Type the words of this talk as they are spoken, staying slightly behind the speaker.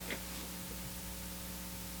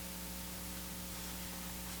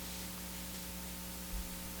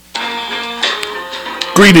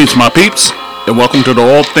Greetings, my peeps, and welcome to the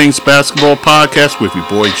All Things Basketball Podcast with your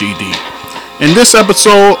boy GD. In this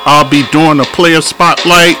episode, I'll be doing a player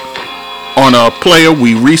spotlight on a player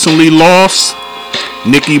we recently lost,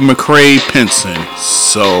 Nikki McCray-Penson.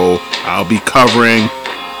 So I'll be covering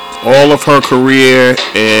all of her career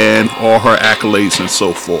and all her accolades and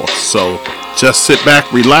so forth. So just sit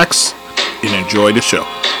back, relax, and enjoy the show.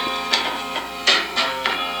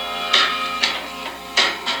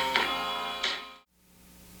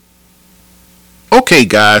 Okay,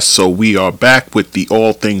 guys, so we are back with the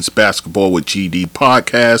All Things Basketball with GD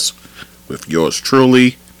podcast with yours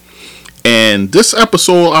truly. And this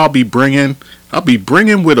episode I'll be bringing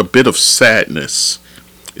with a bit of sadness.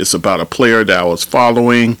 It's about a player that I was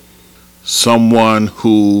following, someone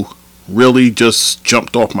who really just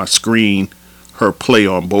jumped off my screen, her play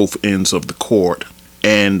on both ends of the court.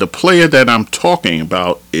 And the player that I'm talking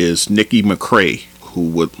about is Nikki McCray, who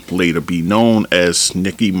would later be known as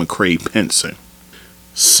Nikki McCray-Penson.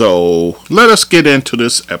 So let us get into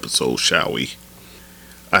this episode, shall we?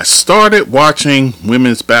 I started watching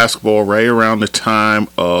women's basketball right around the time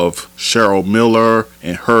of Cheryl Miller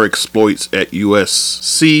and her exploits at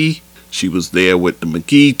USC. She was there with the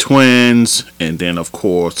McGee twins, and then of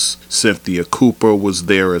course Cynthia Cooper was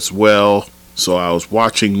there as well. So I was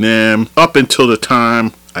watching them up until the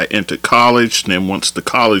time I entered college. Then once the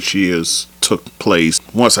college years took place,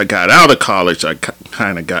 once I got out of college, I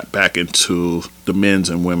kind of got back into the men's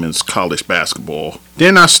and women's college basketball.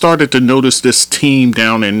 Then I started to notice this team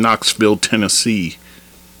down in Knoxville, Tennessee,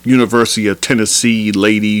 University of Tennessee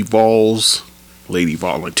Lady Volunteers,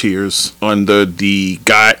 under the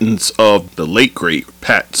guidance of the late great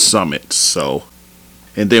Pat Summitt.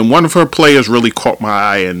 And then one of her players really caught my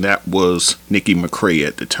eye, and that was Nikki McCray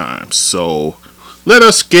at the time. So let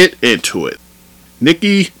us get into it.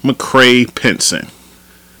 Nikki McCray-Penson.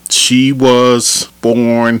 She was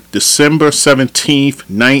born December 17th,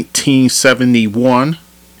 1971,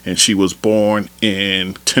 and she was born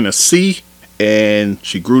in Tennessee, and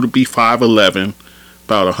she grew to be 5'11",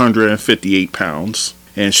 about 158 pounds,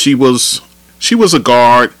 and she was a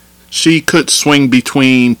guard. She could swing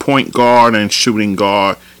between point guard and shooting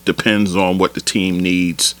guard, depends on what the team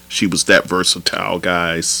needs. She was that versatile,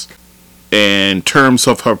 guys. In terms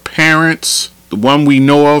of her parents, the one we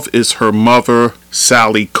know of is her mother,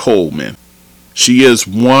 Sally Coleman. She is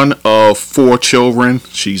one of 4 children.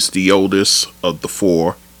 She's the oldest of the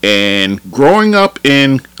 4. And growing up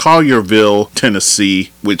in Collierville,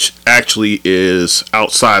 Tennessee, which actually is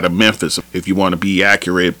outside of Memphis, if you want to be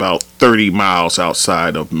accurate, about 30 miles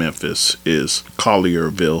outside of Memphis is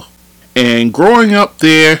Collierville. And growing up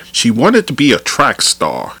there, she wanted to be a track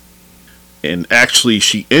star. And actually,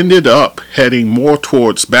 she ended up heading more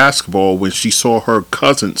towards basketball when she saw her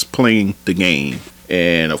cousins playing the game.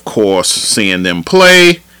 And of course, seeing them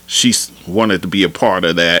play, she wanted to be a part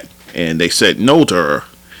of that. And they said no to her.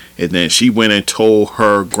 And then she went and told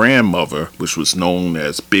her grandmother, which was known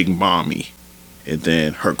as Big Mommy. And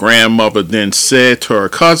then her grandmother then said to her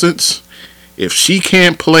cousins, if she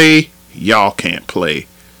can't play, y'all can't play.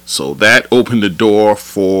 So that opened the door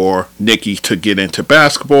for Nikki to get into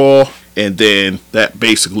basketball. And then that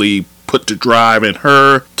basically put the drive in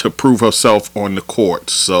her to prove herself on the court.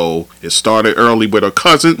 So it started early with her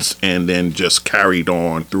cousins and then just carried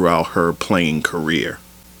on throughout her playing career.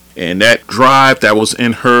 And that drive that was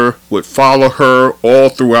in her would follow her all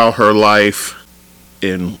throughout her life.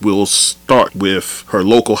 And we'll start with her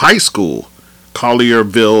local high school,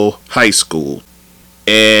 Collierville High School.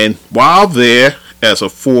 And while there, as a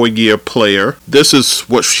 4-year player, this is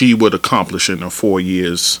what she would accomplish in her 4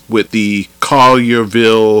 years with the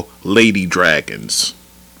Collierville Lady Dragons.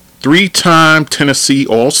 3-time Tennessee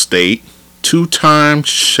All-State, 2-time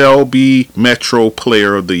Shelby Metro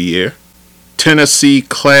Player of the Year, Tennessee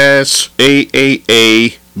Class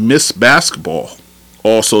AAA Miss Basketball.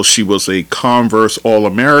 Also, she was a Converse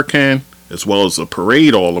All-American as well as a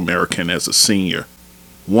Parade All-American as a senior.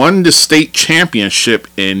 Won the state championship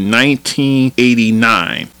in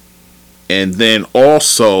 1989. And then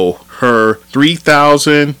also her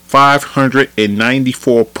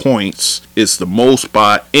 3,594 points is the most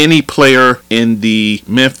by any player in the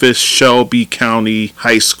Memphis Shelby County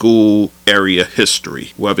High School area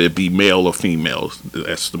history, whether it be male or female.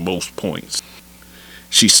 That's the most points.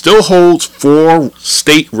 She still holds 4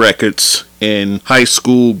 state records in high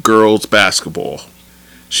school girls basketball.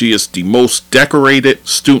 She is the most decorated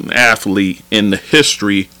student athlete in the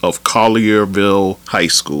history of Collierville High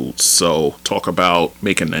School. So talk about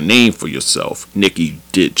making a name for yourself. Nikki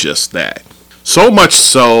did just that. So much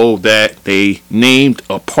so that they named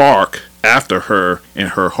a park after her in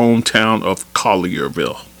her hometown of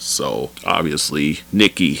Collierville. So obviously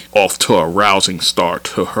Nikki off to a rousing start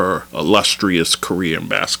to her illustrious career in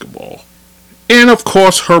basketball. And of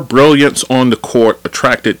course, her brilliance on the court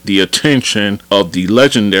attracted the attention of the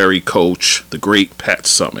legendary coach, the great Pat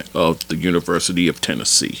Summitt of the University of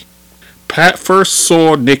Tennessee. Pat first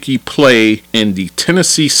saw Nikki play in the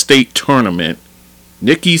Tennessee State Tournament.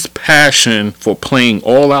 Nikki's passion for playing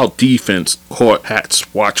all-out defense caught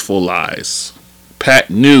Pat's watchful eyes. Pat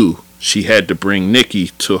knew she had to bring Nikki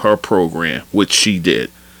to her program, which she did.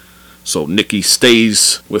 So Nikki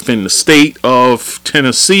stays within the state of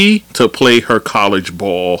Tennessee to play her college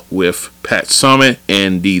ball with Pat Summitt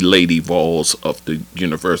and the Lady Vols of the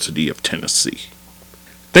University of Tennessee.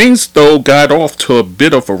 Things, though, got off to a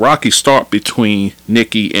bit of a rocky start between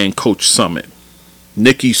Nikki and Coach Summitt.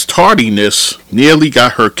 Nikki's tardiness nearly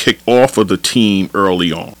got her kicked off of the team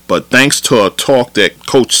early on. But thanks to a talk that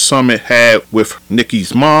Coach Summitt had with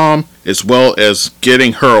Nikki's mom, as well as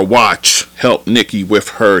getting her a watch, helped Nikki with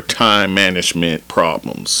her time management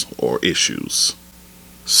problems or issues.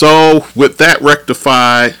 So with that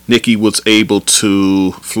rectified, Nikki was able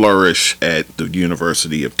to flourish at the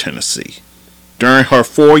University of Tennessee. During her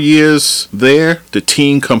 4 years there, the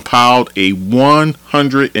team compiled a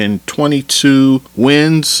 122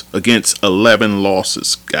 wins against 11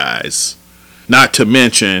 losses, guys. Not to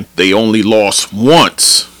mention, they only lost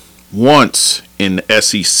once in the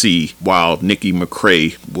SEC while Nikki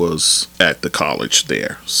McCray was at the college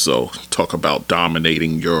there. So talk about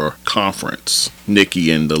dominating your conference. Nikki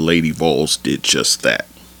and the Lady Vols did just that.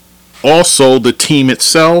 Also, the team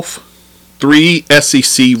itself, 3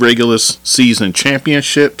 SEC regular season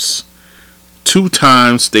championships. 2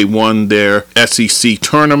 times they won their SEC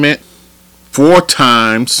tournament. 4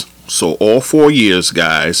 times, so all 4 years,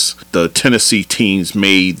 guys, the Tennessee teams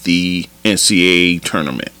made the NCAA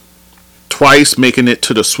tournament. Twice making it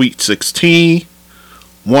to the Sweet 16.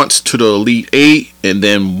 Once to the Elite 8, and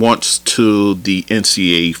then once to the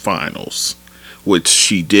NCAA finals, which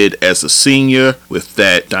she did as a senior with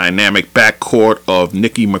that dynamic backcourt of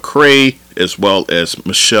Nikki McCray as well as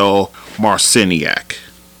Michelle Marciniak.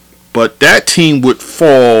 But that team would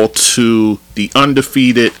fall to the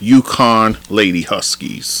undefeated UConn Lady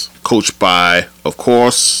Huskies, coached by, of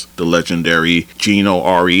course, the legendary Gino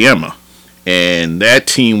Auriemma. And that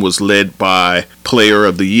team was led by Player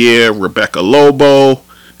of the Year Rebecca Lobo,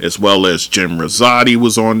 as well as Jim Rosati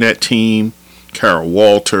was on that team, Carol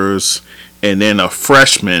Walters, and then a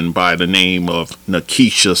freshman by the name of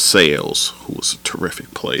Nakisha Sales, who was a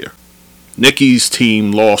terrific player. Nikki's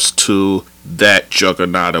team lost to that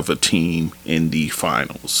juggernaut of a team in the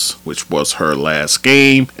finals, which was her last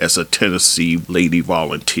game as a Tennessee Lady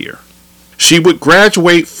Volunteer. She would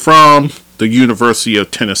graduate from the University of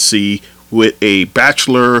Tennessee with a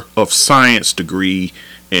Bachelor of Science degree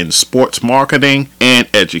in sports marketing and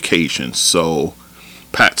education. So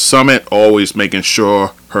Pat Summitt always making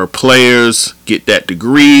sure her players get that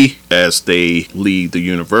degree as they leave the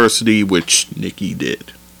university, which Nikki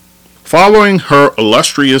did. Following her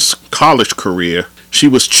illustrious college career, she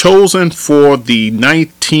was chosen for the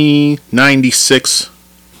 1996,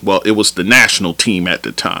 it was the national team at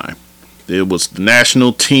the time. It was the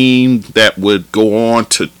national team that would go on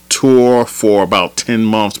to tour for about 10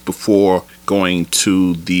 months before going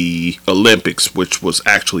to the Olympics, which was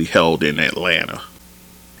actually held in Atlanta.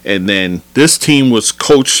 And then this team was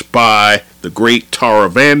coached by the great Tara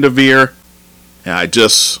Vanderveer. And I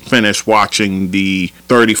just finished watching the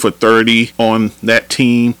 30 for 30 on that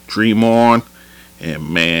team, Dream On. And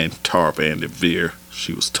man, Tara Vanderveer,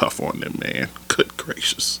 she was tough on them, man. Good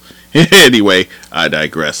gracious. Anyway, I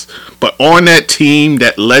digress. But on that team,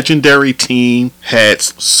 that legendary team had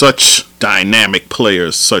such dynamic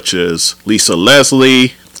players such as Lisa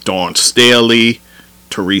Leslie, Dawn Staley,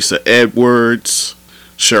 Teresa Edwards,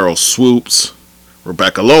 Cheryl Swoops,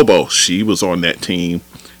 Rebecca Lobo, she was on that team,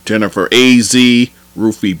 Jennifer Azzi,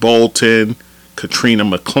 Ruthie Bolton, Katrina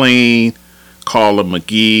McLean, Carla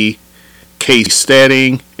McGee, Kay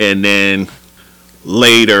Stedding, and then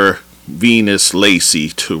later Venus Lacey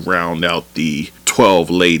to round out the 12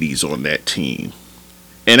 ladies on that team.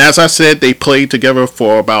 And as I said, they played together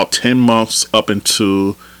for about 10 months up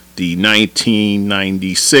into the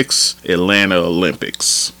 1996 Atlanta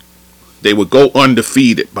Olympics. They would go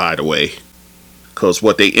undefeated, by the way, because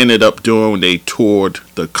what they ended up doing, they toured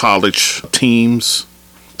the college teams,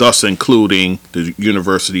 thus including the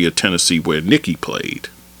University of Tennessee where Nikki played.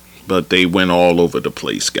 But they went all over the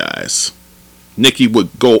place, guys. Nikki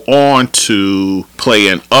would go on to play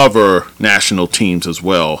in other national teams as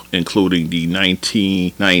well, including the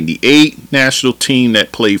 1998 national team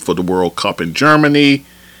that played for the World Cup in Germany,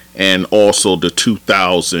 and also the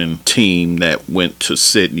 2000 team that went to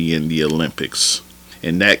Sydney in the Olympics.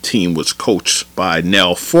 And that team was coached by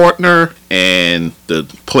Nell Fortner, and the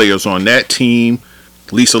players on that team,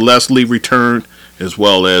 Lisa Leslie returned, as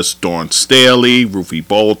well as Dawn Staley, Ruthie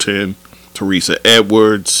Bolton, Teresa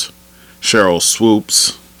Edwards, Cheryl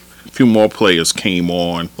Swoops. A few more players came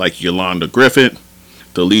on, like Yolanda Griffith,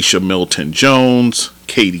 Delisha Milton-Jones,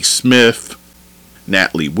 Katie Smith,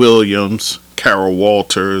 Natalie Williams, Carol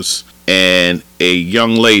Walters, and a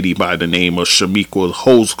young lady by the name of Shamika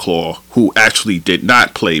Holesclaw, who actually did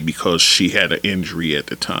not play because she had an injury at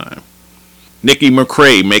the time. Nikki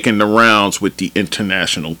McCray making the rounds with the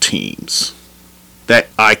international teams.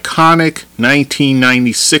 That iconic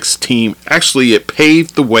 1996 team, actually it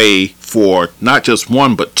paved the way for not just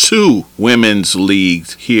one but two women's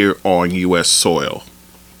leagues here on U.S. soil.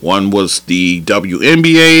 One was the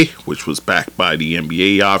WNBA, which was backed by the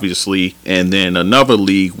NBA, obviously, and then another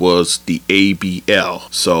league was the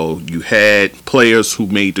ABL. So you had players who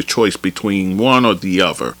made the choice between one or the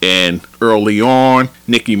other. And early on,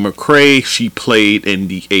 Nikki McCray, she played in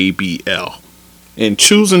the ABL. In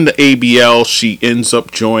choosing the ABL, she ends up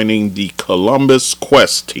joining the Columbus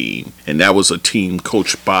Quest team. And that was a team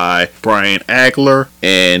coached by Brian Agler.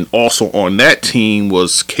 And also on that team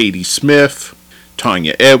was Katie Smith,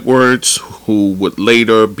 Tanya Edwards, who would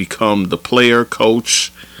later become the player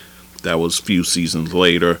coach. That was a few seasons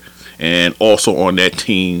later. And also on that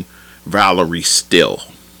team, Valerie Still.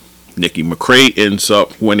 Nikki McCray ends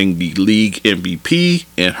up winning the league MVP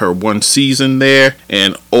in her one season there.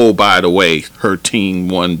 And oh, by the way, her team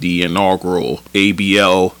won the inaugural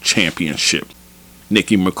ABL championship.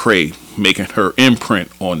 Nikki McCray making her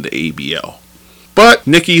imprint on the ABL. But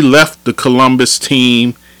Nikki left the Columbus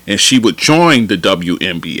team and she would join the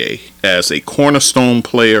WNBA as a cornerstone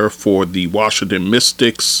player for the Washington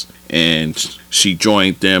Mystics, and she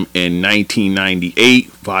joined them in 1998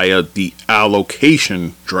 via the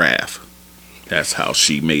allocation draft. That's how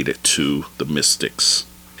she made it to the Mystics.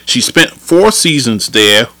 She spent 4 seasons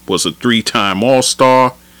there, was a 3-time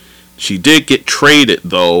All-Star. She did get traded,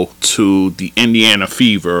 though, to the Indiana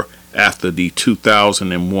Fever after the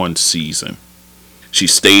 2001 season. She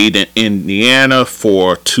stayed in Indiana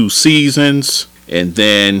for 2 seasons, and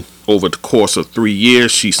then over the course of 3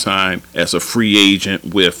 years, she signed as a free agent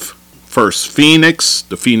with first Phoenix,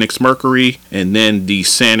 the Phoenix Mercury, and then the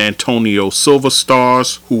San Antonio Silver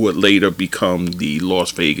Stars, who would later become the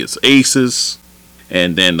Las Vegas Aces.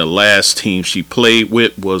 And then the last team she played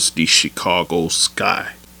with was the Chicago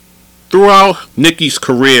Sky. Throughout Nikki's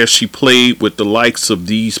career, she played with the likes of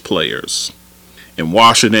these players. In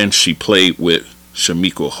Washington, she played with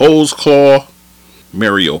Shamika Holesclaw,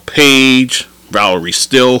 Mario Page, Valerie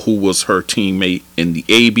Still, who was her teammate in the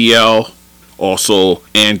ABL, also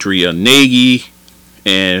Andrea Nagy,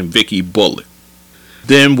 and Vicky Bullock.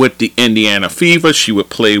 Then with the Indiana Fever, she would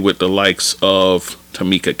play with the likes of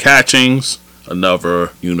Tamika Catchings,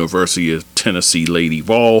 another University of Tennessee Lady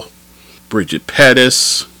Vol, Bridget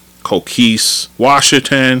Pettis, Coquise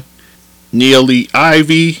Washington, Neely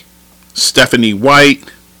Ivy, Stephanie White,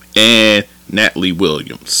 and Natalie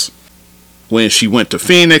Williams. When she went to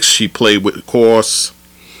Phoenix, she played with, of course,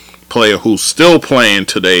 player who's still playing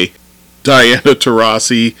today, Diana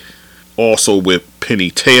Taurasi, also with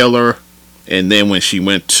Penny Taylor. And then when she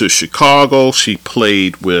went to Chicago, she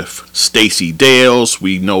played with Stacey Dales.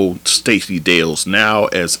 We know Stacey Dales now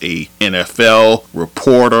as a NFL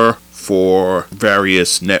reporter for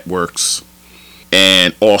various networks.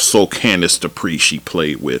 And also Candice Dupree she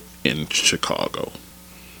played with in Chicago.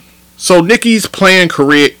 So Nikki's playing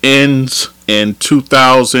career ends in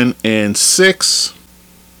 2006,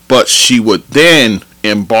 but she would then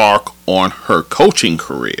embark on her coaching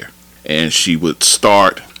career, and she would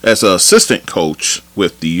start as an assistant coach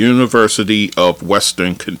with the University of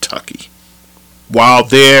Western Kentucky. While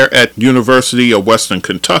there at University of Western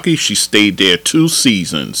Kentucky, she stayed there 2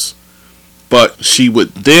 seasons. But she would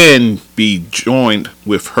then be joined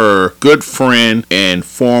with her good friend and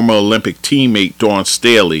former Olympic teammate Dawn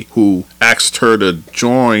Staley, who asked her to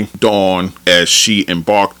join Dawn as she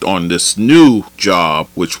embarked on this new job,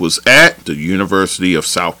 which was at the University of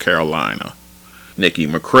South Carolina. Nikki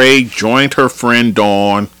McCray joined her friend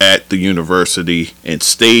Dawn at the university and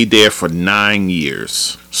stayed there for 9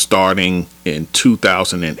 years, starting in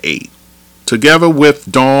 2008. Together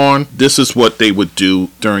with Dawn, this is what they would do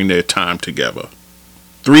during their time together.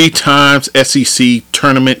 3 times SEC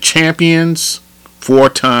tournament champions, 4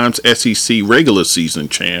 times SEC regular season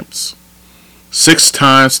champs. 6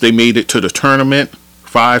 times they made it to the tournament,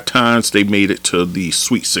 5 times they made it to the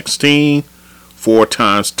Sweet 16, 4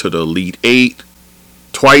 times to the Elite 8,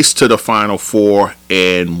 twice to the Final Four,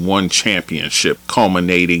 and one championship,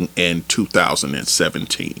 culminating in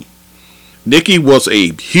 2017. Nikki was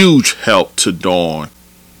a huge help to Dawn,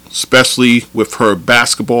 especially with her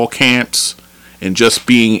basketball camps and just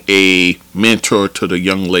being a mentor to the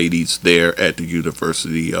young ladies there at the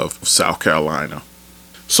University of South Carolina.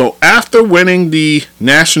 So after winning the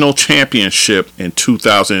national championship in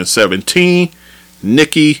 2017,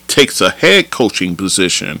 Nikki takes a head coaching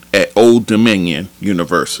position at Old Dominion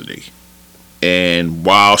University. And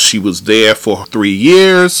while she was there for 3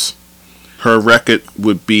 years, her record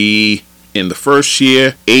would be, in the first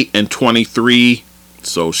year, 8-23.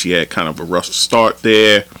 So she had kind of a rough start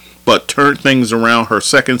there, but turned things around her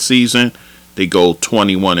second season. They go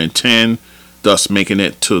 21-10, thus making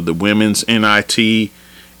it to the women's NIT.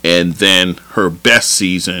 And then her best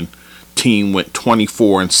season, team went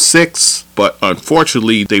 24-6, but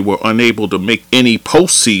unfortunately they were unable to make any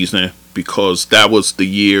postseason because that was the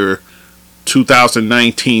year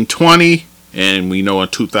 2019-20, and we know in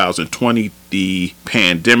 2020 the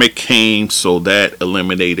pandemic came, so that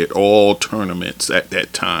eliminated all tournaments at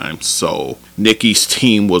that time. So Nikki's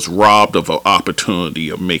team was robbed of an opportunity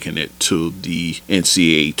of making it to the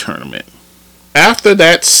NCAA tournament. After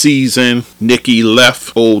that season, Nikki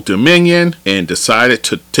left Old Dominion and decided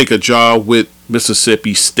to take a job with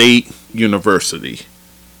Mississippi State University.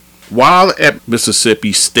 While at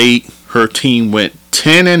Mississippi State, her team went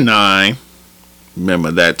 10-9.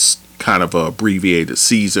 Remember, that's kind of an abbreviated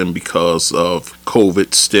season because of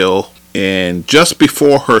COVID still. And just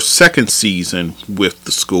before her second season with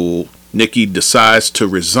the school, Nikki decides to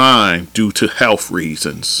resign due to health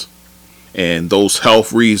reasons. And those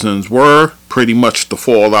health reasons were pretty much the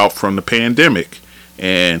fallout from the pandemic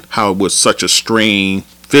and how it was such a strain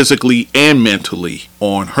physically and mentally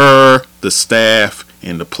on her, the staff,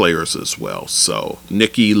 and the players as well. So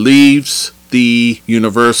Nikki leaves the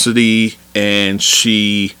university and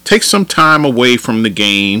she takes some time away from the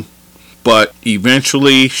game, but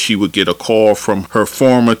eventually she would get a call from her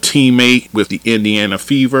former teammate with the Indiana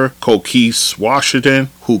Fever, Coquise Washington,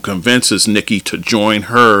 who convinces Nikki to join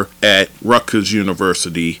her at Rutgers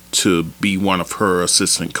University to be one of her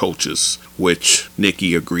assistant coaches, which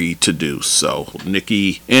Nikki agreed to do. So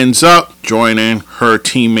Nikki ends up joining her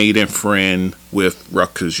teammate and friend with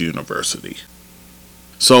Rutgers University.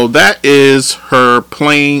 So that is her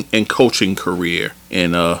playing and coaching career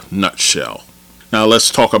in a nutshell. Now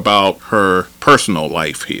let's talk about her personal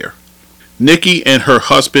life here. Nikki and her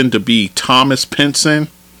husband-to-be Thomas Penson,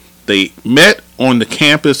 they met on the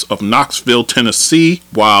campus of Knoxville, Tennessee,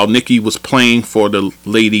 while Nikki was playing for the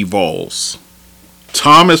Lady Vols.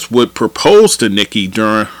 Thomas would propose to Nikki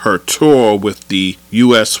during her tour with the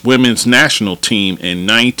U.S. women's national team in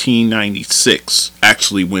 1996,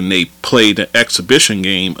 actually when they played an exhibition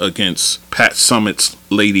game against Pat Summitt's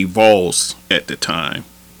Lady Vols at the time.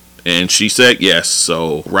 And she said yes,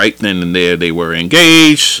 so right then and there they were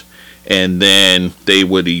engaged, and then they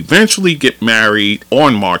would eventually get married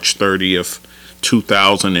on March 30th,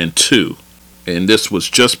 2002. And this was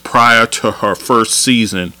just prior to her first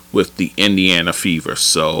season with the Indiana Fever,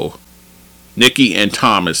 so Nikki and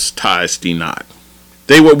Thomas ties the knot.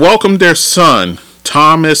 They would welcome their son,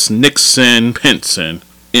 Thomas Nixon Penson,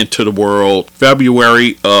 into the world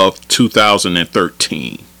February of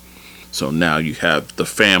 2013. So now you have the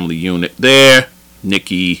family unit there,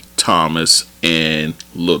 Nikki, Thomas, and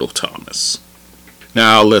little Thomas.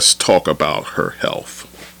 Now let's talk about her health.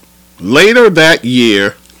 Later that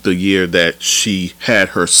year, the year that she had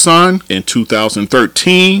her son, in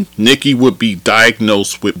 2013, Nikki would be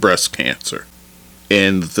diagnosed with breast cancer.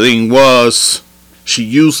 And the thing was, she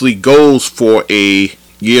usually goes for a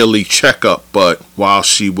yearly checkup, but while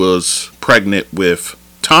she was pregnant with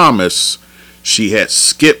Thomas, she had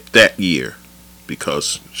skipped that year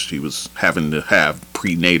because she was having to have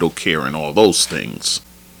prenatal care and all those things.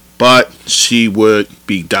 But she would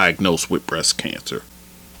be diagnosed with breast cancer.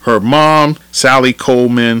 Her mom, Sally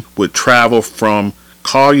Coleman, would travel from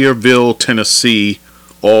Collierville, Tennessee,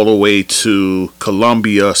 all the way to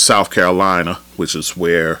Columbia, South Carolina, which is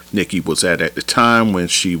where Nikki was at the time when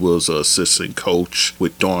she was an assistant coach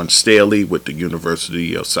with Dawn Staley with the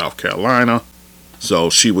University of South Carolina. So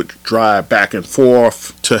she would drive back and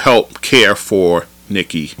forth to help care for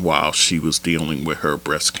Nikki while she was dealing with her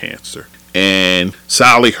breast cancer. And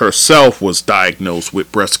Sally herself was diagnosed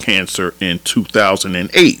with breast cancer in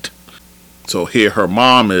 2008. So here her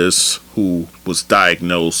mom is, who was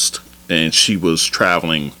diagnosed, and she was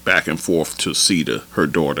traveling back and forth to see her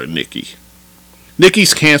daughter Nikki.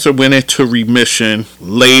 Nikki's cancer went into remission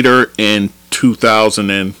later in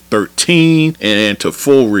 2013 and into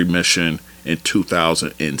full remission in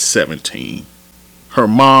 2017. her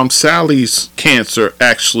mom Sally's cancer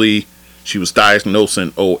actually, she was diagnosed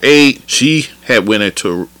in '08. She had went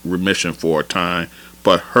into remission for a time,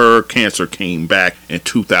 but her cancer came back in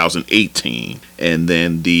 2018. And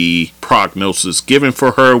then the prognosis given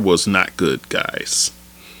for her was not good, guys.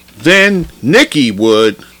 Then Nikki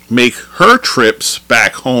would make her trips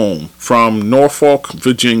back home from Norfolk,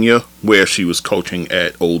 Virginia, where she was coaching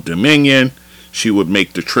at Old Dominion. She would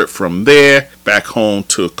make the trip from there back home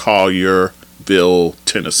to Collierville,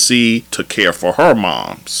 Tennessee, to care for her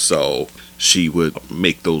mom. So she would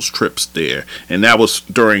make those trips there. And that was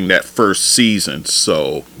during that first season.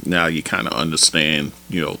 So now you kind of understand,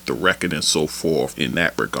 the record and so forth in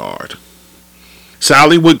that regard.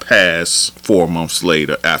 Sally would pass 4 months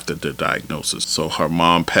later after the diagnosis. So her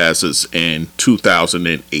mom passes in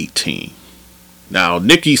 2018. Now,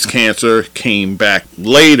 Nikki's cancer came back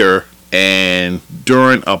later, and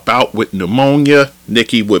during a bout with pneumonia,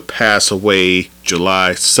 Nikki would pass away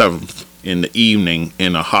July 7th in the evening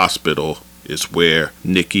in a hospital is where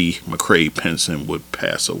Nikki McCray-Penson would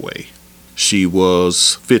pass away. She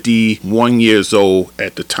was 51 years old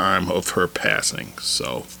at the time of her passing.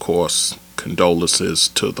 So, of course, condolences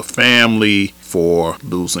to the family for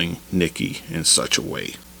losing Nikki in such a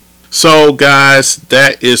way. So, guys,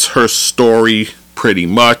 that is her story pretty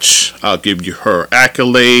much. I'll give you her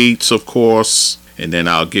accolades, of course, and then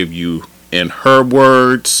I'll give you in her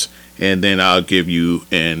words, and then I'll give you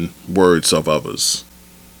in words of others.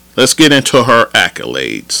 Let's get into her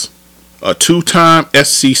accolades. A 2-time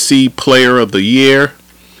SEC Player of the Year,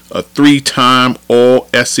 a 3-time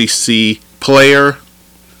All-SEC player,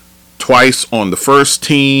 twice on the first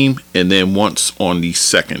team, and then once on the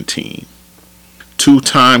second team.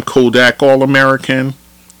 2-time Kodak All-American,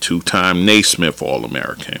 2-time Naismith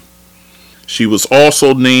All-American. She was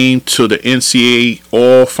also named to the NCAA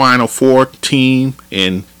All-Final Four team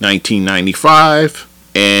in 1995,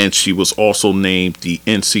 and she was also named the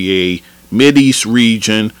NCAA Mid-East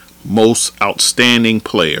Region Most Outstanding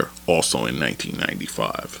Player, also in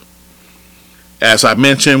 1995. As I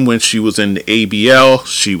mentioned, when she was in the ABL,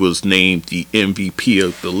 she was named the MVP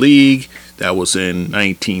of the league. That was in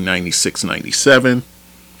 1996-97.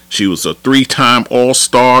 She was a 3-time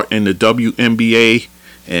All-Star in the WNBA,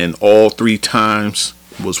 and all 3 times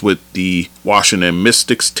was with the Washington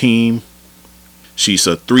Mystics team. She's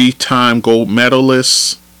a 3-time gold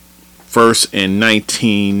medalist, first in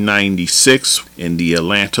 1996 in the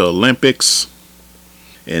Atlanta Olympics,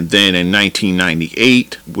 and then in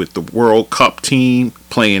 1998 with the World Cup team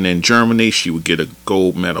playing in Germany, she would get a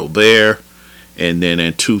gold medal there. And then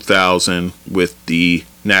in 2000 with the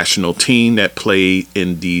national team that played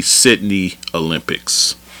in the Sydney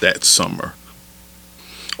Olympics that summer.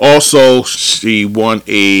 Also, she won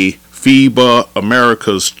a FIBA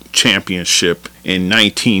Americas Championship in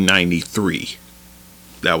 1993.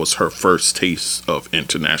 That was her first taste of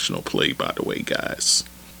international play, by the way, guys.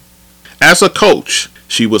 As a coach,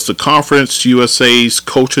 she was the Conference USA's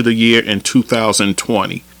Coach of the Year in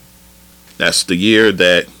 2020. That's the year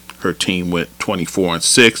that her team went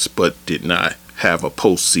 24-6, but did not have a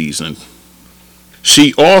postseason.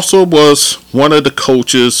 She also was one of the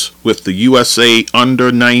coaches with the USA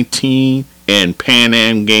Under-19 and Pan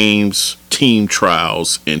Am Games team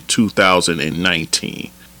trials in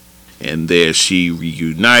 2019. And there she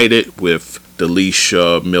reunited with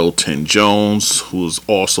Delisha Milton-Jones, who was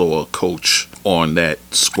also a coach on that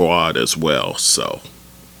squad as well. So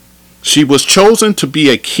she was chosen to be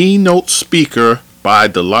a keynote speaker by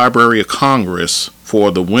the Library of Congress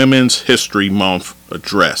for the Women's History Month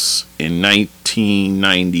address in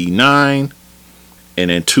 1999.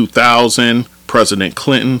 And in 2000, President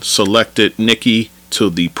Clinton selected Nikki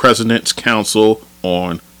to the President's Council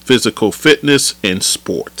on Physical Fitness in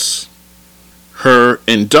Sports. Her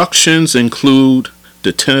inductions include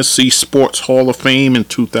the Tennessee Sports Hall of Fame in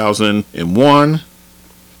 2001,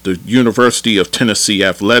 the University of Tennessee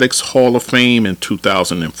Athletics Hall of Fame in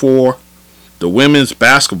 2004, the Women's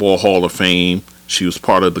Basketball Hall of Fame. She was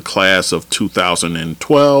part of the class of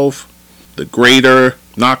 2012, the Greater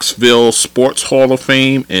Knoxville Sports Hall of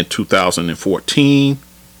Fame in 2014,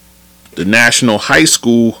 the National High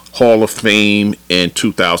School Hall of Fame in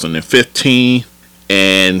 2015,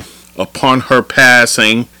 and upon her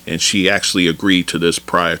passing, and she actually agreed to this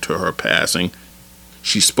prior to her passing,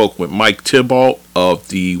 she spoke with Mike Thibault of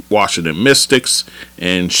the Washington Mystics,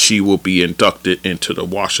 and she will be inducted into the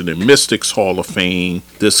Washington Mystics Hall of Fame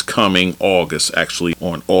this coming August. Actually,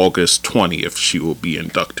 on August 20th, she will be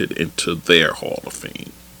inducted into their Hall of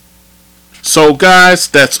Fame. So, guys,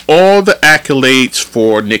 that's all the accolades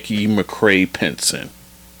for Nikki McCray-Penson.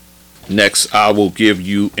 Next, I will give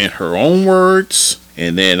you in her own words,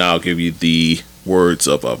 and then I'll give you the words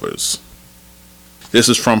of others. This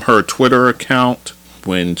is from her Twitter account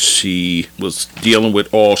when she was dealing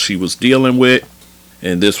with all she was dealing with.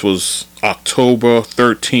 And this was October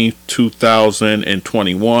 13th,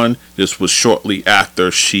 2021. This was shortly after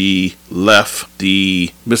she left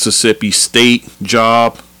the Mississippi State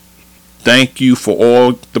job. Thank you for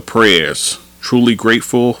all the prayers. Truly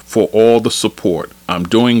grateful for all the support. I'm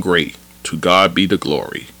doing great. To God be the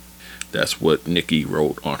glory. That's what Nikki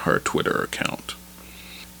wrote on her Twitter account.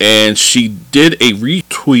 And she did a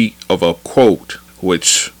retweet of a quote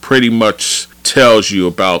which pretty much tells you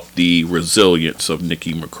about the resilience of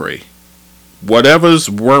Nikki McCray. Whatever's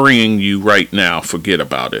worrying you right now, forget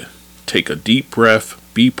about it. Take a deep breath,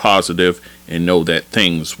 be positive, and know that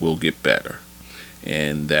things will get better.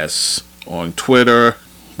 And that's on Twitter,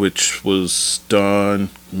 which was done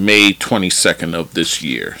May 22nd of this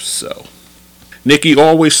year. So, Nikki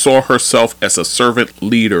always saw herself as a servant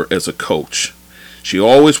leader as a coach. She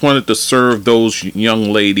always wanted to serve those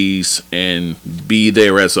young ladies and be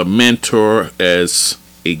there as a mentor, as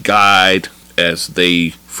a guide, as they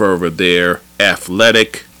further their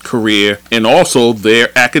athletic career and also their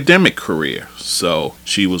academic career. So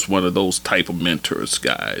she was one of those type of mentors,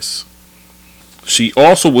 guys. She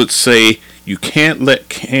also would say, you can't let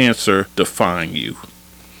cancer define you.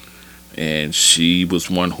 And she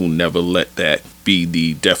was one who never let that be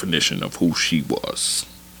the definition of who she was.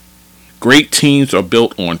 Great teams are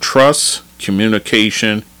built on trust,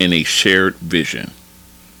 communication, and a shared vision.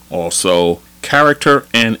 Also, character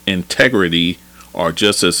and integrity are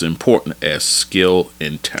just as important as skill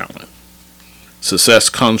and talent. Success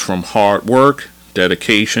comes from hard work,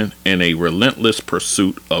 dedication, and a relentless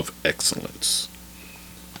pursuit of excellence.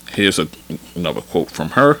 Here's another quote from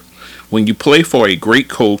her. When you play for a great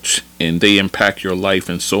coach and they impact your life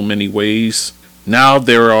in so many ways, now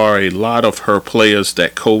there are a lot of her players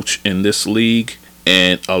that coach in this league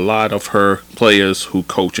and a lot of her players who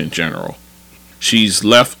coach in general. She's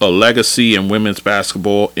left a legacy in women's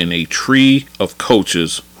basketball in a tree of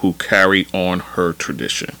coaches who carry on her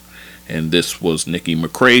tradition. And this was Nikki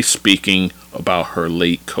McCray speaking about her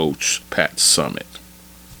late coach, Pat Summitt.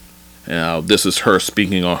 Now, this is her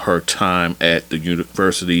speaking on her time at the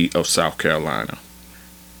University of South Carolina.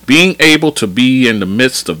 Being able to be in the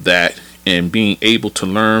midst of that and being able to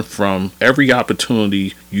learn from every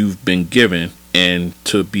opportunity you've been given and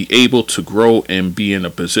to be able to grow and be in a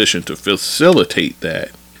position to facilitate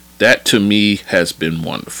that to me has been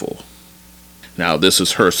wonderful. Now, this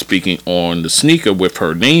is her speaking on the sneaker with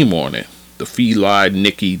her name on it, the Feli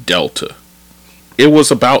Nikki Delta. It was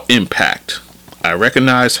about impact. I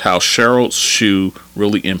recognized how Cheryl's shoe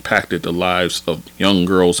really impacted the lives of young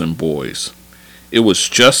girls and boys. It was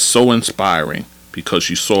just so inspiring because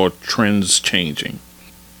you saw trends changing.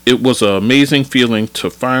 It was an amazing feeling to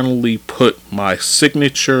finally put my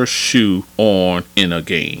signature shoe on in a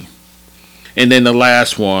game. And then the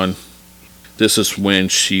last one, this is when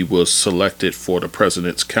she was selected for the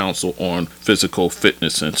President's Council on Physical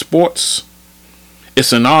Fitness and Sports.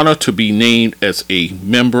 It's an honor to be named as a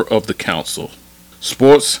member of the council.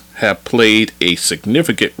 Sports have played a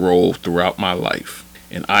significant role throughout my life,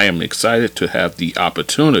 and I am excited to have the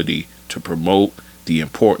opportunity to promote the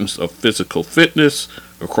importance of physical fitness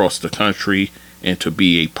across the country and to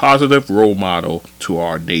be a positive role model to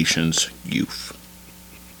our nation's youth.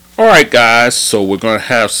 Alright guys, so we're going to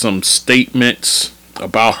have some statements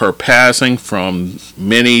about her passing from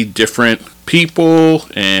many different people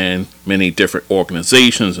and many different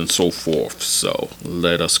organizations and so forth. So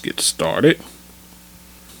let us get started.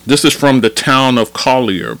 This is from the town of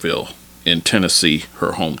Collierville in Tennessee,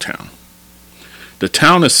 her hometown. The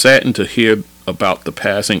town is saddened to hear about the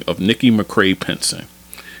passing of Nikki McCray-Penson.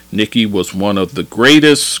 Nikki was one of the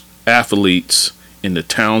greatest athletes in the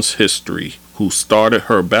town's history who started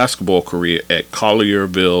her basketball career at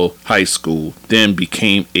Collierville High School, then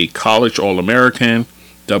became a college All-American,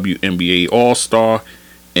 WNBA All-Star,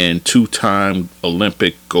 and two-time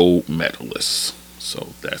Olympic gold medalist. So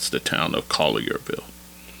that's the town of Collierville.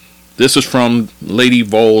 This is from Lady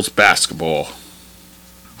Vols basketball.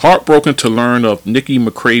 Heartbroken to learn of Nikki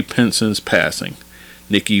McCray-Penson's passing.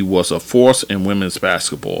 Nikki was a force in women's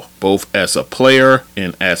basketball, both as a player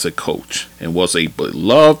and as a coach, and was a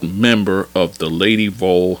beloved member of the Lady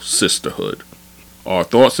Vol sisterhood. Our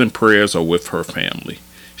thoughts and prayers are with her family.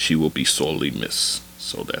 She will be sorely missed.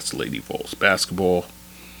 So that's Lady Vols basketball.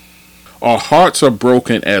 Our hearts are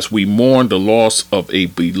broken as we mourn the loss of a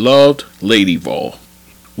beloved Lady Vol.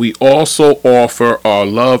 We also offer our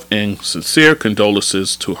love and sincere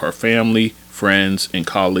condolences to her family, friends, and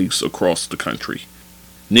colleagues across the country.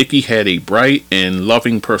 Nikki had a bright and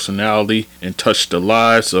loving personality and touched the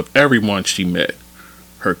lives of everyone she met.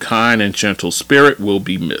 Her kind and gentle spirit will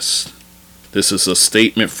be missed. This is a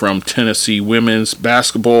statement from Tennessee women's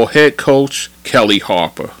basketball head coach Kelly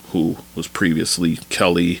Harper, who was previously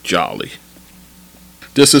Kelly Jolly.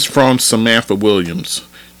 This is from Samantha Williams,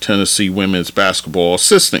 Tennessee women's basketball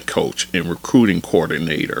assistant coach and recruiting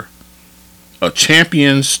coordinator. A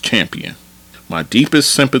champion's champion. My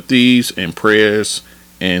deepest sympathies and prayers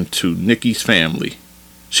and to Nikki's family.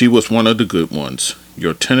 She was one of the good ones.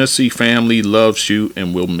 Your Tennessee family loves you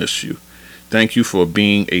and will miss you. Thank you for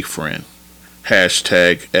being a friend.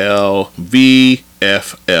 Hashtag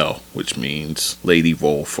LVFL, which means Lady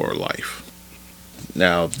Vol for life.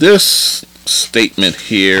 Now this statement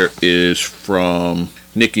here is from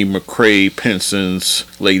Nikki McCray-Penson's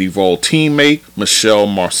Lady Vol teammate, Michelle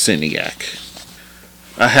Marciniak.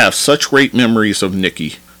 I have such great memories of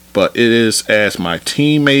Nikki, but it is as my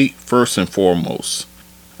teammate first and foremost.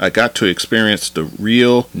 I got to experience the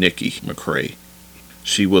real Nikki McCray.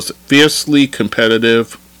 She was fiercely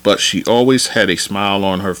competitive, but she always had a smile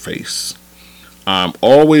on her face. I'm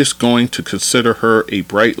always going to consider her a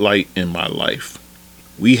bright light in my life.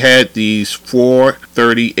 We had these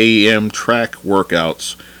 4:30 a.m. track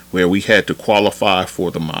workouts where we had to qualify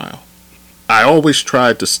for the mile. I always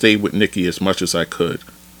tried to stay with Nikki as much as I could.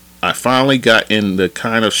 I finally got in the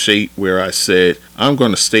kind of shape where I said, I'm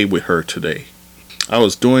going to stay with her today. I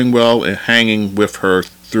was doing well and hanging with her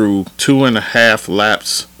through 2.5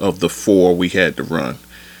 laps of the 4 we had to run.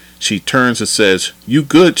 She turns and says, "You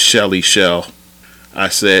good, Shelly Shell?" I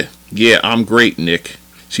said, "Yeah, I'm great, Nick."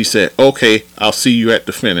 She said, "Okay, I'll see you at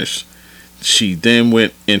the finish." She then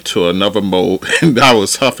went into another mode and I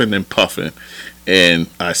was huffing and puffing, and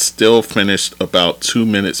I still finished about 2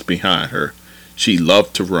 minutes behind her. She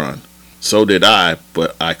loved to run. So did I,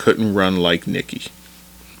 but I couldn't run like Nikki.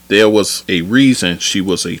 There was a reason she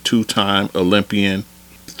was a 2-time Olympian,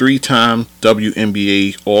 3-time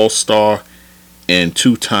WNBA All-Star, and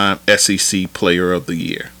 2-time SEC Player of the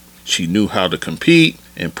Year. She knew how to compete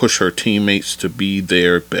and push her teammates to be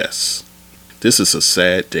their best. This is a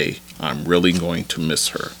sad day. I'm really going to miss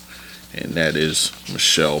her. And that is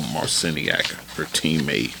Michelle Marciniak, her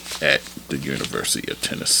teammate at the University of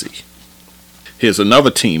Tennessee. Here's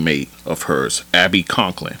another teammate of hers, Abby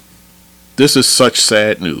Conklin. This is such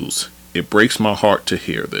sad news. It breaks my heart to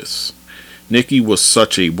hear this. Nikki was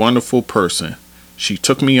such a wonderful person. She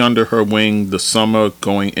took me under her wing the summer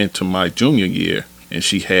going into my junior year, and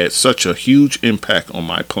she had such a huge impact on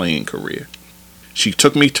my playing career. She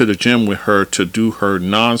took me to the gym with her to do her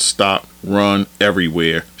non-stop run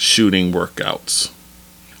everywhere shooting workouts.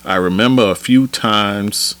 I remember a few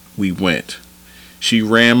times we went. She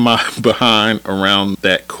ran my behind around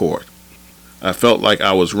that court. I felt like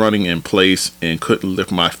I was running in place and couldn't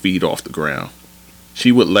lift my feet off the ground.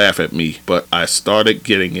 She would laugh at me, but I started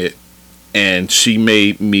getting it, and she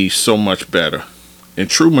made me so much better. In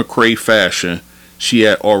true McCray fashion, she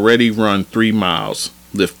had already run 3 miles,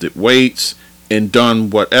 lifted weights, and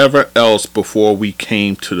done whatever else before we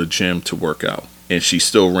came to the gym to work out, and she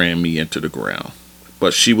still ran me into the ground.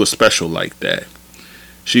 But she was special like that.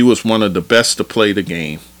 She was one of the best to play the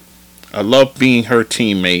game. I loved being her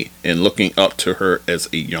teammate and looking up to her as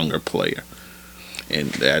a younger player.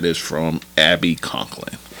 And that is from Abby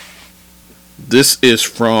Conklin. This is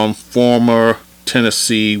from former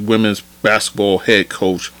Tennessee women's basketball head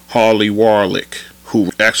coach Harley Warlick,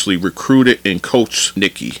 who actually recruited and coached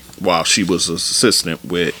Nikki while she was an assistant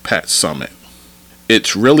with Pat Summitt.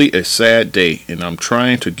 It's really a sad day, and I'm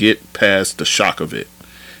trying to get past the shock of it.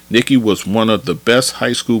 Nikki was one of the best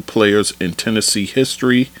high school players in Tennessee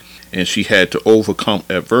history, and she had to overcome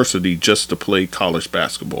adversity just to play college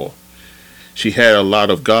basketball. She had a lot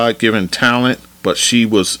of God-given talent, but she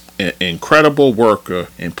was an incredible worker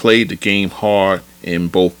and played the game hard in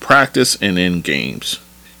both practice and in games.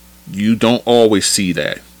 You don't always see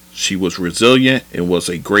that. She was resilient and was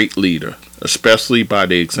a great leader, especially by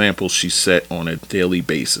the example she set on a daily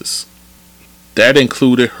basis. That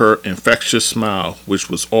included her infectious smile, which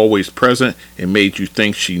was always present and made you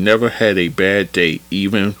think she never had a bad day,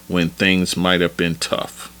 even when things might have been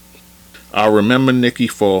tough. I'll remember Nikki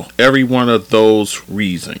for every one of those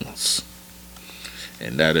reasons.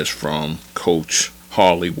 And that is from Coach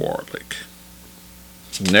Harley Warlick.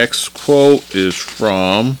 Next quote is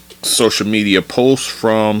from social media post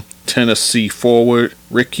from Tennessee forward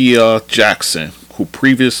Rickea Jackson, who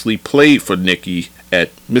previously played for Nikki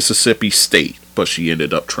at Mississippi State, but she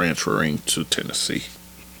ended up transferring to Tennessee.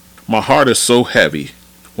 My heart is so heavy.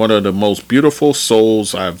 One of the most beautiful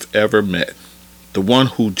souls I've ever met. The one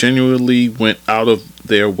who genuinely went out of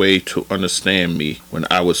their way to understand me when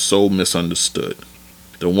I was so misunderstood.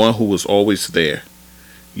 The one who was always there.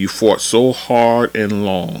 You fought so hard and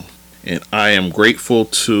long, and I am grateful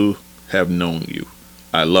to have known you.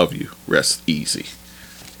 I love you. Rest easy.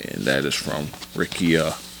 And that is from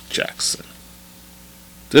Rickea Jackson.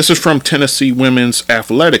 This is from Tennessee Women's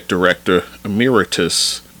Athletic Director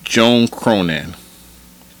Emeritus Joan Cronin.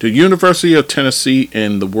 The University of Tennessee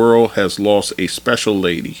and the world has lost a special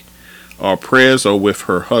lady. Our prayers are with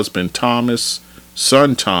her husband Thomas,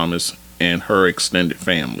 son Thomas, and her extended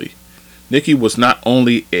family. Nikki was not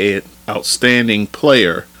only an outstanding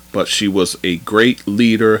player, but she was a great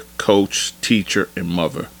leader, coach, teacher, and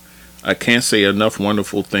mother. I can't say enough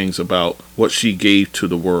wonderful things about what she gave to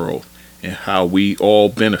the world and how we all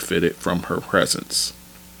benefited from her presence.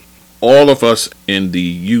 All of us in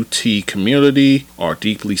the UT community are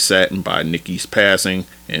deeply saddened by Nikki's passing,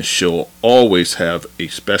 and she'll always have a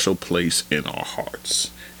special place in our hearts.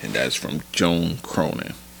 And that's from Joan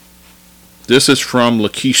Cronin. This is from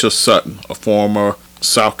Lakeisha Sutton, a former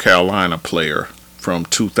South Carolina player from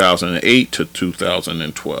 2008 to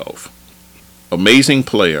 2012. Amazing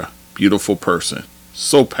player, beautiful person,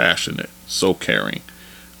 so passionate, so caring.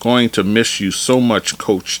 Going to miss you so much,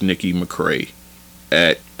 Coach Nikki McCray.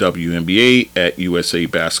 At WNBA, at USA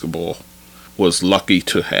Basketball, was lucky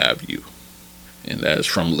to have you. And that is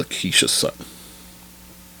from Lakeisha Sutton.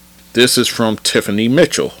 This is from Tiffany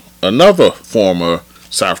Mitchell, another former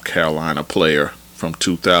South Carolina player from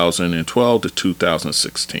 2012 to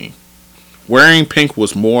 2016. Wearing pink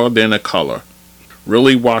was more than a color.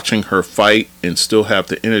 Really watching her fight and still have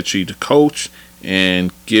the energy to coach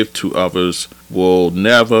and give to others. Will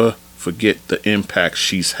never forget the impact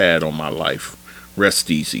she's had on my life.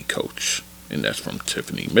 Rest easy, Coach. And that's from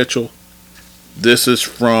Tiffany Mitchell. This is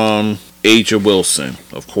from Aja Wilson,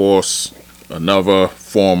 of course, another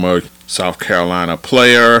former South Carolina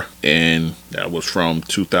player, and that was from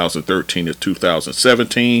 2013 to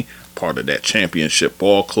 2017, part of that championship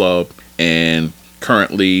ball club, and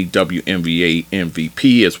currently WNBA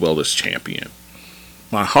MVP as well as champion.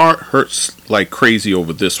 My heart hurts like crazy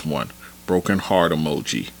over this one. Broken heart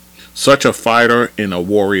emoji. Such a fighter and a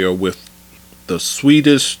warrior with the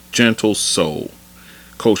sweetest, gentle soul.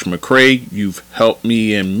 Coach McCray, you've helped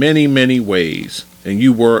me in many, many ways, and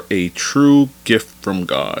you were a true gift from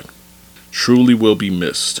God. Truly will be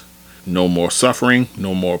missed. No more suffering,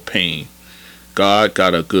 no more pain. God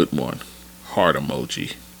got a good one. Heart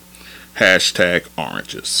emoji. Hashtag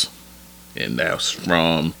oranges. And that's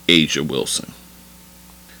from Aja Wilson.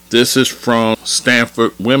 This is from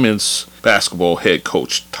Stanford women's basketball head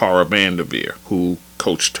coach Tara Vanderveer, who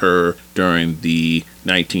coached her during the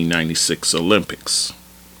 1996 Olympics.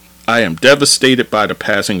 I am devastated by the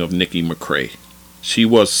passing of Nikki McCray. She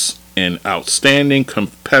was an outstanding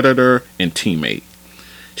competitor and teammate.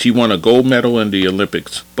 She won a gold medal in the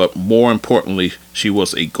Olympics, but more importantly, she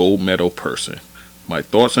was a gold medal person. My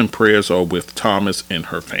thoughts and prayers are with Thomas and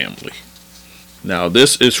her family. Now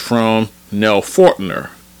this is from Nell Fortner,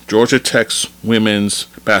 Georgia Tech's women's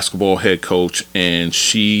basketball head coach, and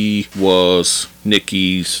she was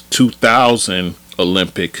Nikki's 2000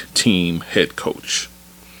 Olympic team head coach.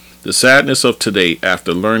 The sadness of today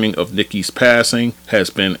after learning of Nikki's passing has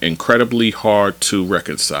been incredibly hard to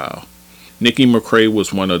reconcile. Nikki McCray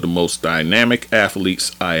was one of the most dynamic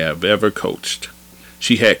athletes I have ever coached.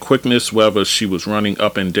 She had quickness whether she was running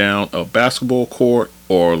up and down a basketball court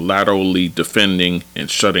or laterally defending and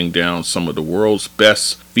shutting down some of the world's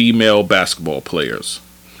best female basketball players.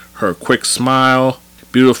 Her quick smile,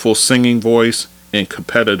 beautiful singing voice, and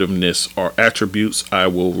competitiveness are attributes I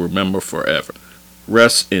will remember forever.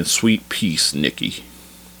 Rest in sweet peace, Nikki.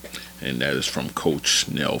 And that is from Coach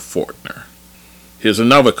Nell Fortner. Here's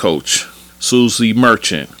another coach, Susie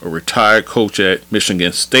Merchant, a retired coach at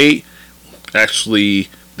Michigan State. Actually,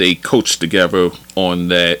 they coached together on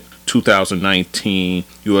that 2019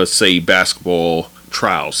 USA Basketball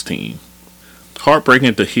Trials team.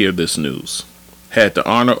 Heartbreaking to hear this news. Had the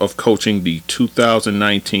honor of coaching the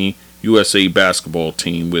 2019 USA Basketball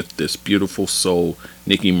team with this beautiful soul,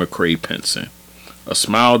 Nikki McCray-Penson. A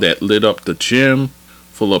smile that lit up the gym,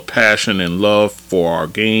 full of passion and love for our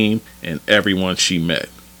game and everyone she met.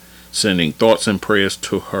 Sending thoughts and prayers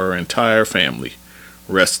to her entire family.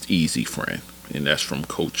 Rest easy, friend. And that's from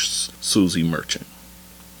Coach Susie Merchant.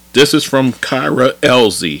 This is from Kyra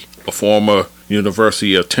Elzy, a former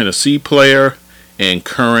University of Tennessee player and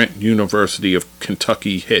current University of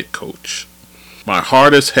Kentucky head coach. My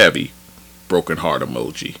heart is heavy. Broken heart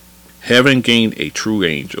emoji. Heaven gained a true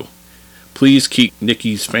angel. Please keep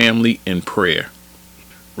Nikki's family in prayer.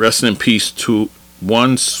 Rest in peace to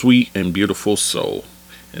One Sweet and Beautiful Soul.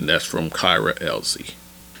 And that's from Kyra Elsie.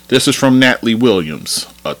 This is from Natalie Williams,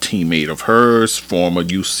 a teammate of hers, former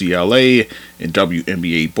UCLA and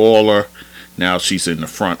WNBA baller. Now she's in the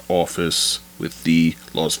front office with the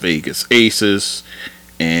Las Vegas Aces,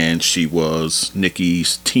 and she was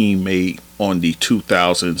Nikki's teammate on the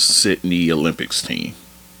 2000 Sydney Olympics team.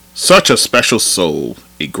 Such a special soul,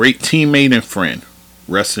 a great teammate and friend.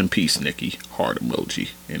 Rest in peace, Nikki. Heart emoji.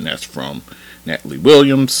 And that's from Natalie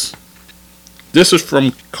Williams. This is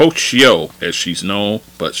from Coach Yo, as she's known,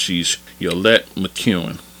 but she's Yolette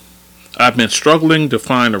McCune. I've been struggling to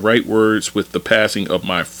find the right words with the passing of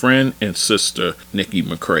my friend and sister, Nikki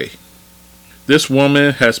McCray. This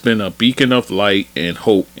woman has been a beacon of light and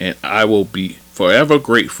hope, and I will be forever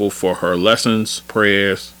grateful for her lessons,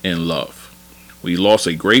 prayers, and love. We lost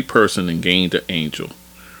a great person and gained an angel.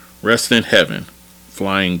 Rest in heaven,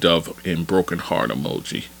 flying dove and broken heart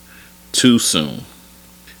emoji. Too soon.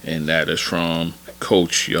 And that is from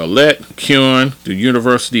Coach Yolette McCune, the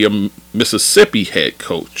University of Mississippi head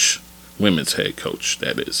coach, women's head coach,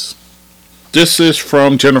 that is. This is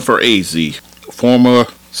from Jennifer Azzi, former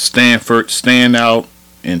Stanford standout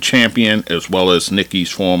and champion, as well as Nikki's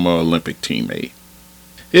former Olympic teammate.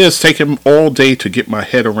 It has taken all day to get my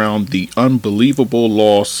head around the unbelievable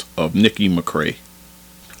loss of Nikki McCray.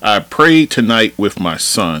 I prayed tonight with my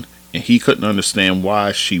son, and he couldn't understand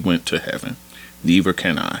why she went to heaven. Neither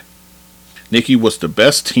can I. Nikki was the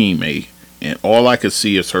best teammate, and all I could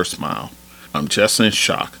see is her smile. I'm just in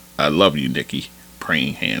shock. I love you, Nikki.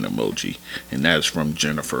 Praying hand emoji. And that is from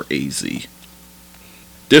Jennifer AZ.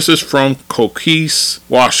 This is from Coquise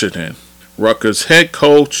Washington, Rutgers head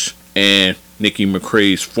coach and Nikki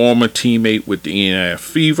McCray's former teammate with the Indiana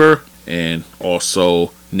Fever, and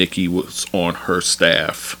also Nikki was on her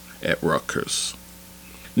staff at Rutgers.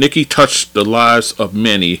 Nikki touched the lives of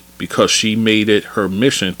many because she made it her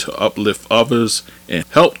mission to uplift others and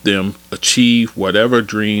help them achieve whatever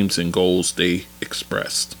dreams and goals they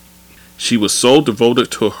expressed. She was so devoted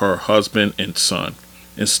to her husband and son,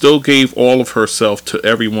 and still gave all of herself to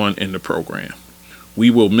everyone in the program. We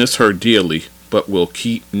will miss her dearly, but we'll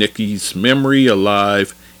keep Nikki's memory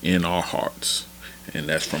alive in our hearts. And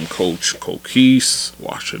that's from Coach Coquise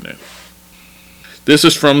Washington. This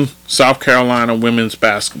is from South Carolina women's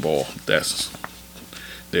basketball. That's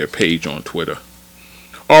their page on Twitter.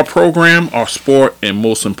 Our program, our sport, and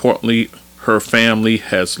most importantly, her family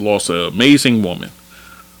has lost an amazing woman.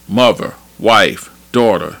 Mother, wife,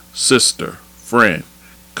 daughter, sister, friend,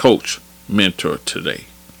 coach, mentor today.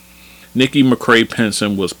 Nikki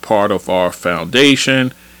McCray-Penson was part of our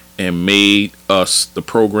foundation and made us the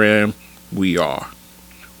program we are.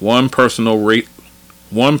 One personal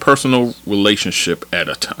relationship at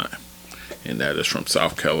a time. And that is from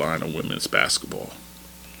South Carolina women's basketball.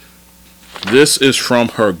 This is from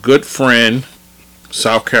her good friend,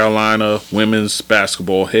 South Carolina women's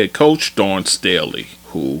basketball head coach, Dawn Staley,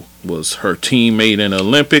 who was her teammate in the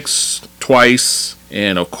Olympics twice,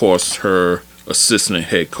 and of course her assistant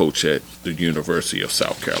head coach at the University of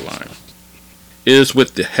South Carolina. It is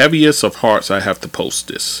with the heaviest of hearts I have to post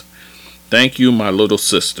this. Thank you, my little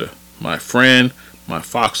sister, my friend, my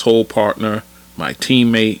foxhole partner, my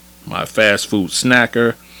teammate, my fast food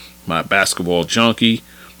snacker, my basketball junkie,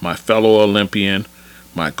 my fellow Olympian,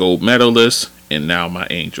 my gold medalist, and now my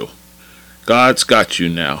angel. God's got you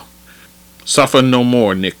now. Suffer no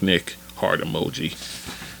more, Nick, heart emoji.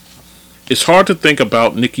 It's hard to think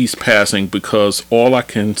about Nikki's passing because all I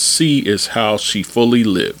can see is how she fully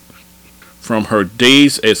lived. From her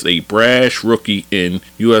days as a brash rookie in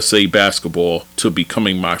USA basketball to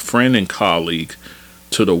becoming my friend and colleague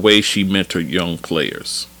to the way she mentored young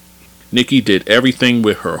players. Nikki did everything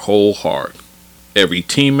with her whole heart. Every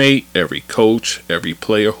teammate, every coach, every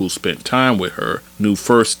player who spent time with her knew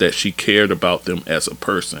first that she cared about them as a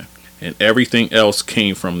person, and everything else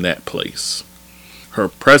came from that place. Her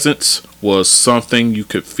presence was something you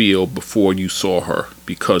could feel before you saw her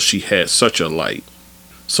because she had such a light,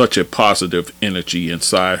 such a positive energy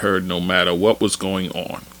inside her no matter what was going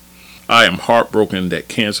on. I am heartbroken that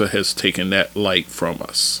cancer has taken that light from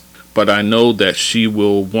us, but I know that she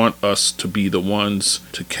will want us to be the ones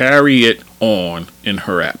to carry it on in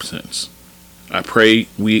her absence. I pray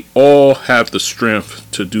we all have the strength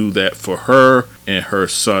to do that for her and her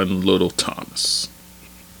son, little Thomas.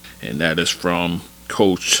 And that is from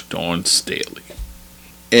Coach Dawn Staley.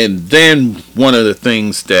 And then one of the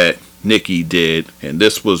things that Nikki did, and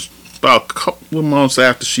this was about a couple of months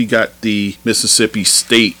after she got the Mississippi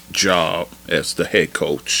State job as the head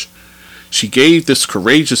coach, she gave this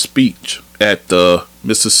courageous speech at the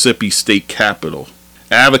Mississippi State Capitol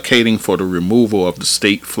advocating for the removal of the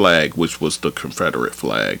state flag, which was the Confederate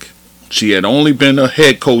flag. She had only been a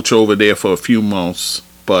head coach over there for a few months,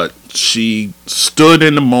 but she stood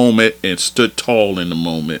in the moment and stood tall in the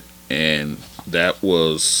moment. And that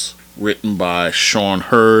was written by Sean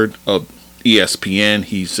Hurd of ESPN.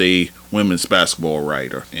 He's a women's basketball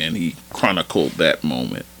writer, and he chronicled that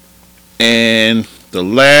moment. And the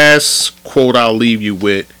last quote I'll leave you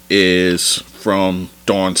with is from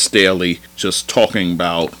Dawn Staley, just talking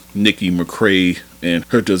about Nikki McCray and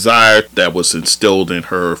her desire that was instilled in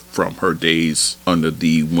her from her days under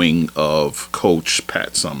the wing of Coach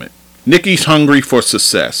Pat Summitt. Nikki's hungry for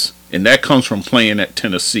success, and that comes from playing at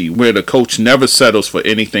Tennessee, where the coach never settles for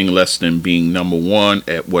anything less than being number one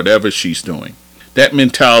at whatever she's doing. That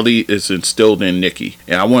mentality is instilled in Nikki,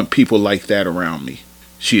 and I want people like that around me.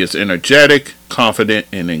 She is energetic, confident,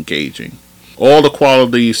 and engaging. All the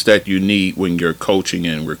qualities that you need when you're coaching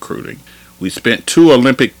and recruiting. We spent 2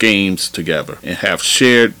 Olympic Games together and have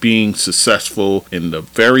shared being successful in the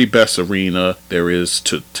very best arena there is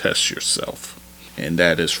to test yourself. And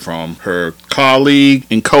that is from her colleague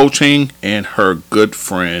in coaching and her good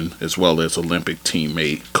friend as well as Olympic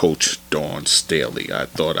teammate, Coach Dawn Staley. I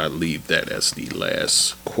thought I'd leave that as the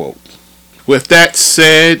last quote. With that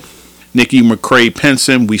said, Nikki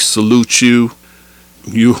McCray-Penson, we salute you.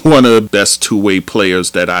 You're one of the best two-way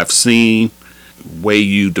players that I've seen. Way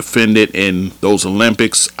you defended in those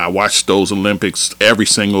Olympics. I watched those Olympics every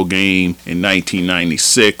single game in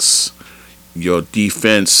 1996. Your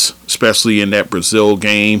defense, especially in that Brazil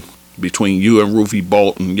game between you and Ruthie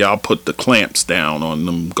Bolton, y'all put the clamps down on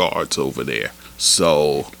them guards over there.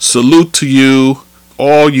 So salute to you,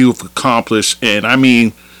 all you've accomplished. And I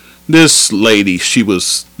mean, this lady, she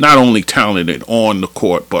was not only talented on the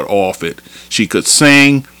court, but off it. She could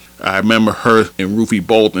sing. I remember her and Ruthie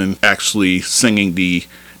Bolton actually singing the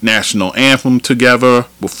national anthem together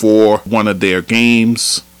before one of their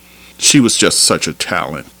games. She was just such a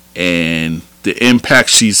talent. And the impact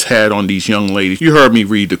she's had on these young ladies. You heard me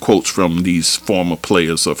read the quotes from these former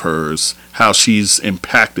players of hers, how she's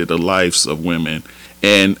impacted the lives of women.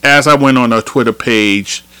 And as I went on her Twitter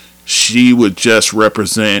page, she would just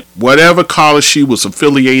represent whatever college she was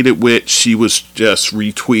affiliated with. She was just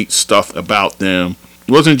retweet stuff about them.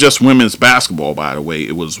 It wasn't just women's basketball, by the way.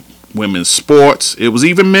 It was women's sports. It was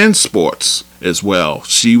even men's sports as well.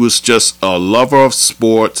 She was just a lover of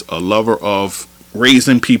sports, a lover of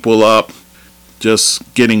raising people up,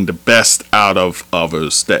 just getting the best out of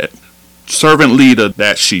others. That servant leader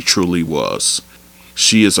that she truly was.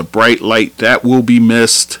 She is a bright light that will be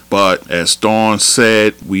missed, but as Dawn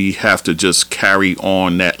said, we have to just carry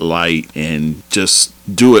on that light and just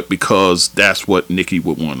do it because that's what Nikki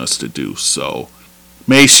would want us to do. So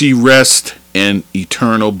may she rest in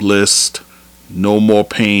eternal bliss. No more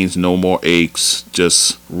pains, no more aches,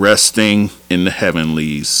 just resting in the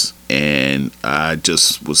heavenlies. And I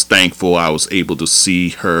just was thankful I was able to see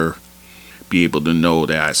her, be able to know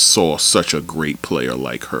that I saw such a great player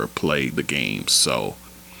like her play the game. So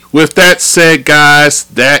with that said, guys,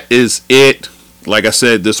 that is it. Like I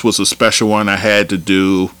said, this was a special one I had to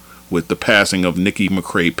do with the passing of Nikki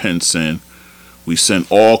McCray-Penson. We sent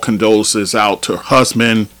all condolences out to her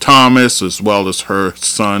husband, Thomas, as well as her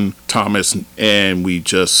son, Thomas, and we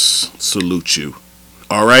just salute you.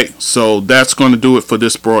 All right, so that's going to do it for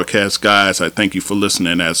this broadcast, guys. I thank you for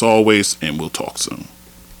listening as always, and we'll talk soon.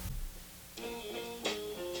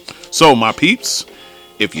 So, my peeps,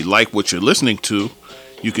 if you like what you're listening to,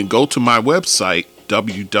 you can go to my website,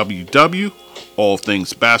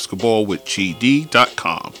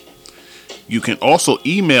 www.allthingsbasketballwithgd.com. You can also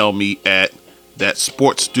email me at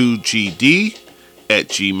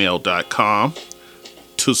thatsportsdudegd@gmail.com.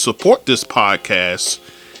 To support this podcast,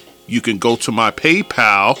 you can go to my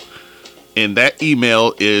PayPal, and that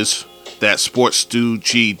email is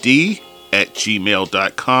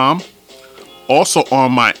thatsportsdudegd@gmail.com. Also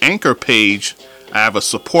on my Anchor page, I have a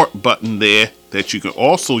support button there that you can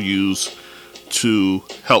also use to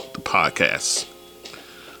help the podcast.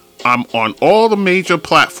 I'm on all the major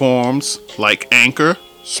platforms like Anchor,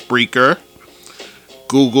 Spreaker,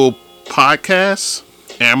 Google Podcasts,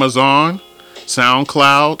 Amazon,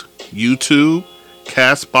 SoundCloud, YouTube,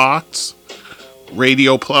 Castbox,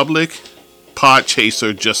 Radio Public,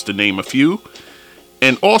 Podchaser, just to name a few.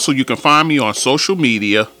 And also you can find me on social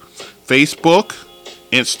media, Facebook,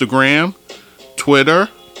 Instagram, Twitter,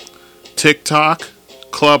 TikTok,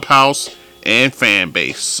 Clubhouse, and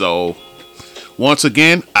Fanbase. So once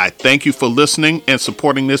again, I thank you for listening and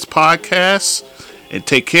supporting this podcast, and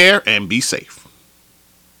take care and be safe.